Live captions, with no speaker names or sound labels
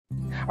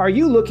Are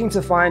you looking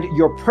to find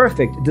your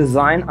perfect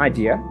design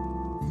idea?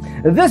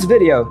 This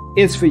video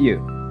is for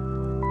you.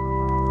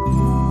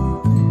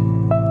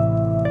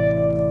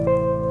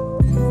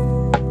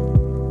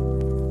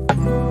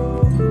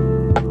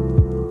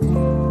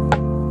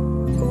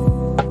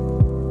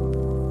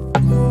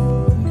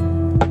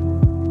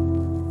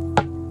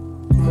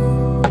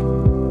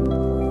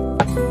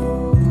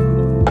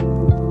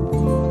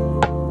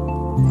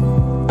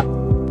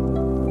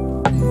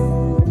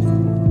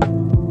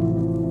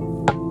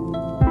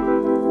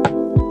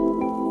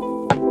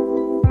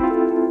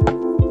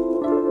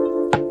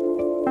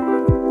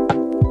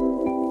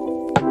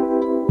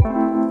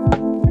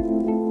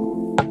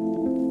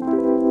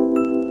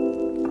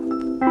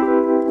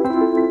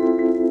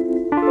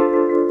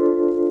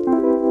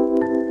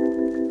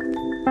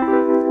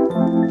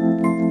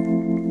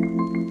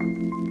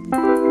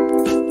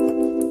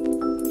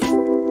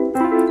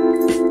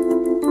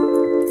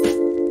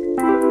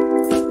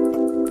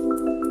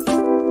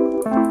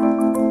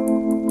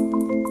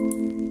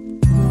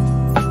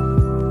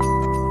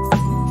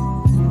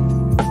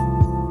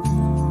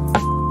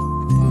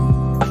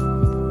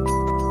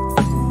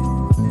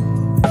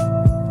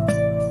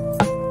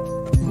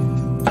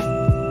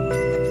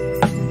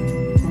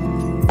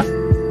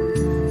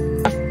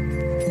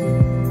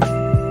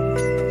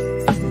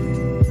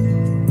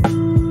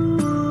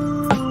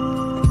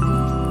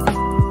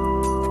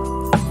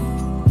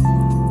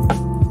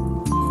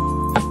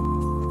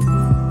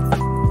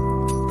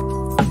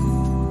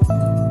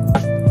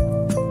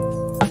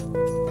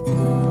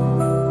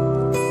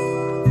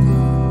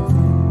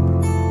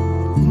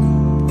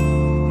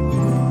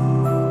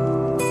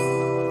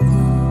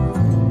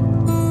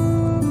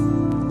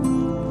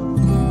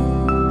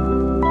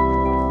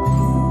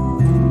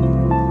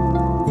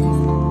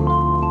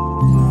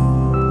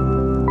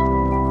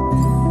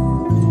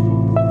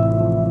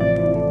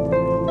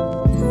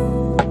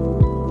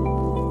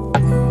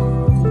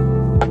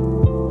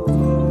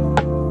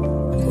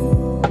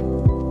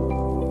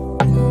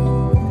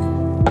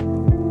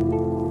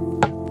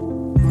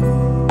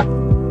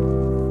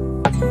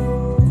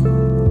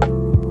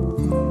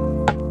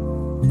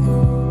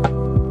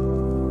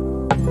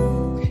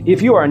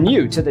 If you are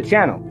new to the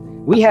channel,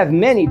 we have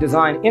many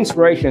design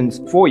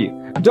inspirations for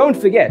you. Don't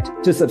forget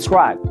to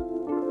subscribe.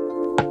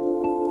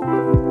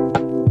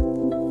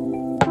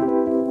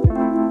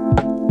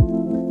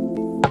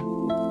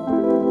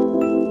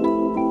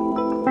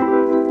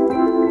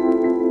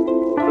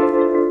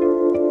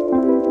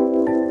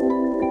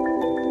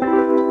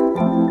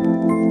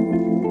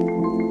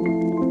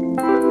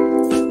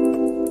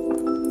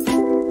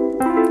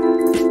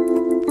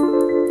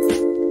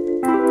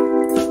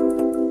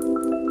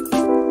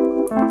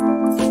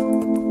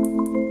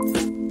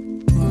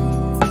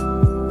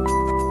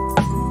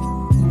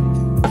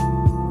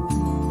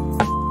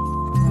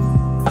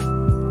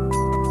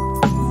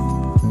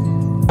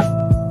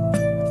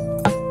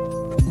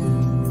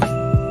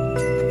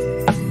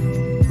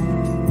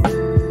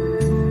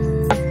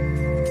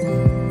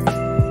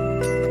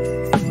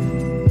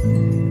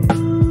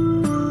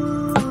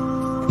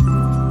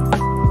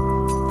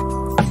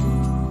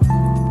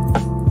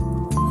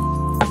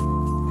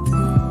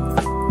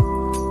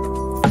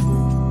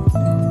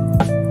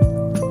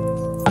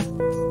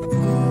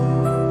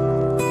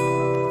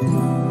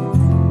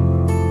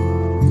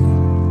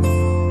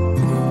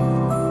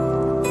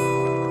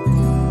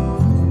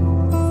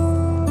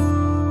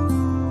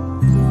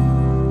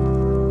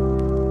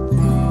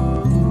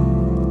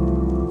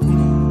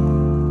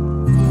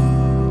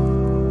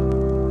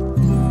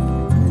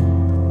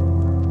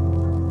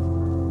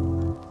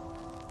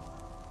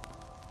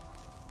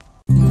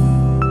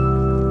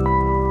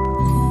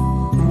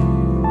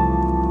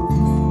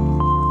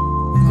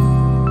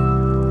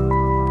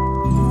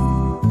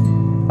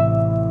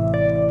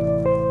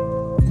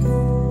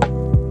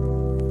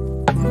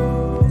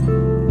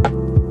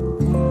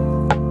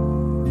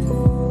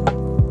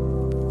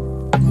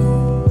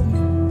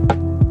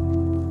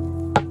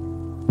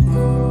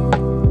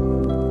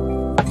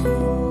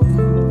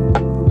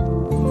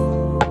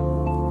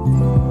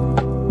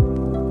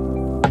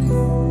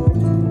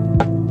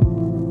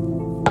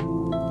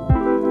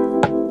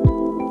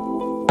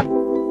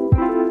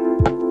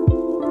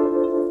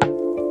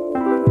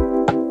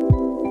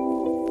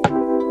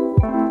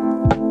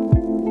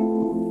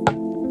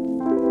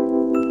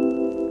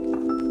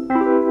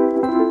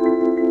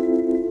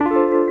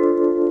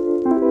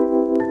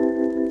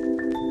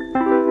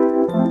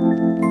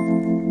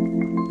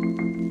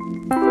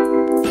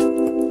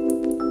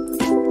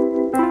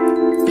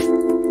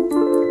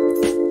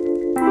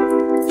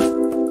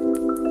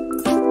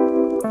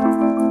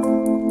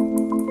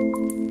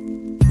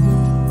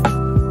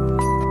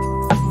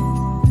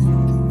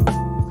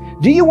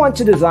 Do you want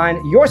to design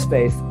your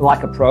space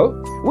like a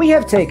pro? We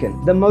have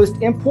taken the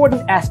most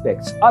important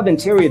aspects of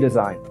interior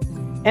design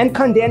and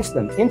condensed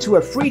them into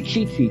a free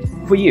cheat sheet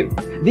for you.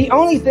 The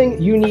only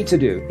thing you need to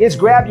do is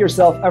grab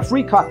yourself a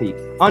free copy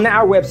on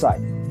our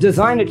website,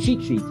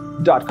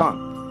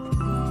 designercheatsheet.com.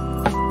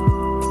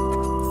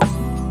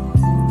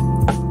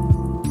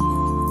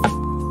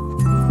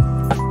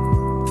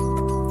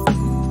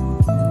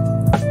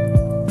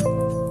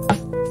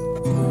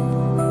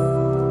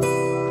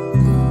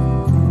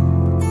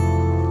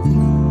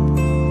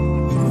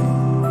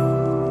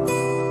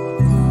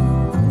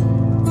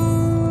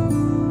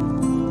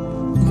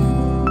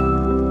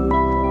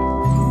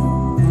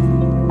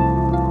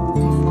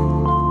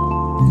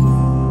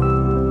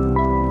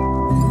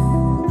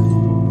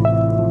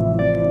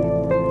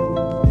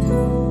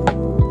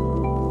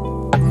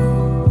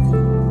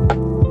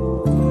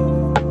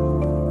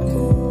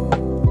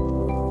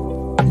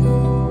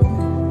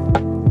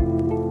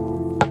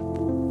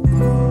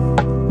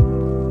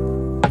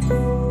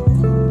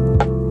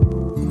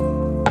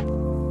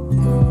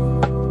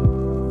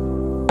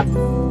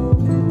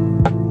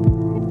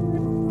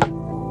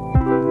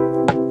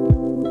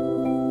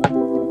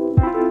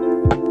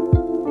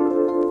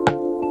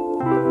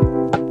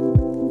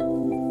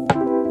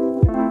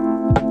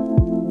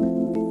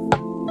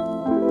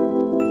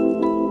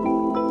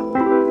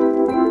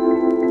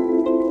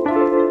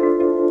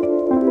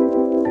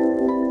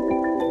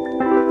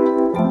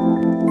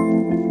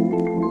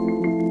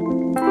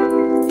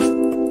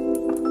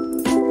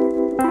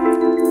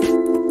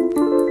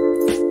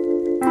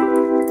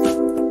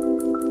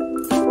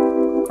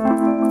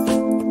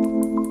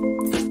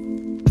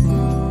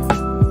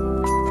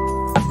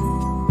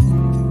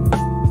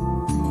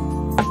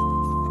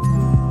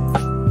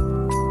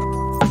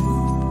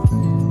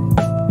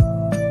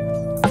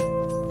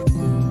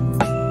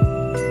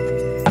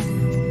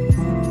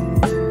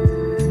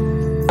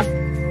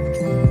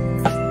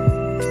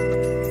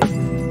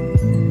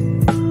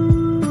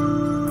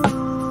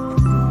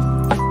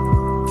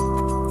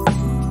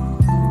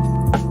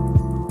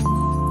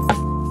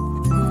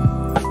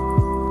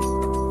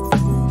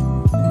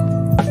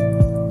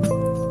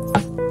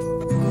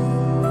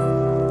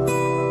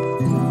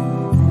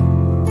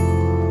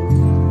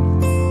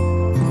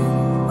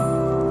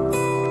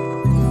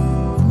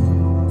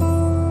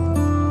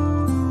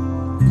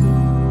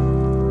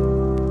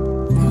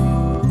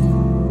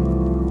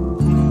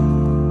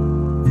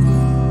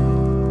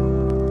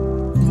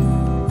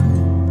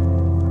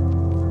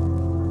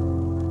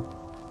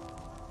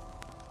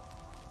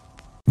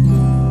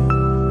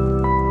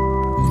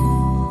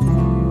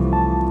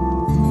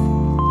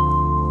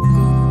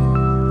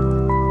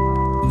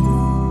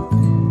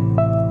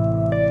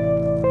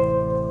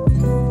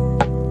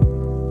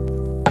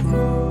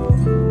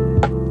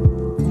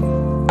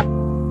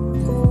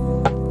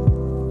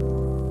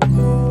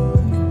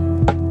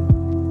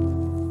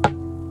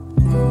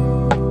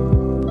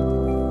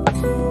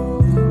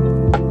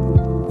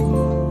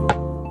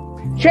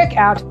 check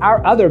out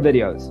our other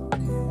videos.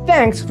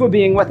 Thanks for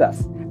being with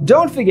us.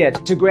 Don't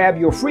forget to grab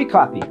your free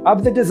copy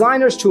of the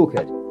Designer's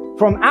Toolkit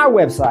from our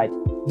website,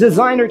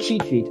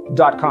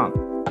 designercheatsheet.com.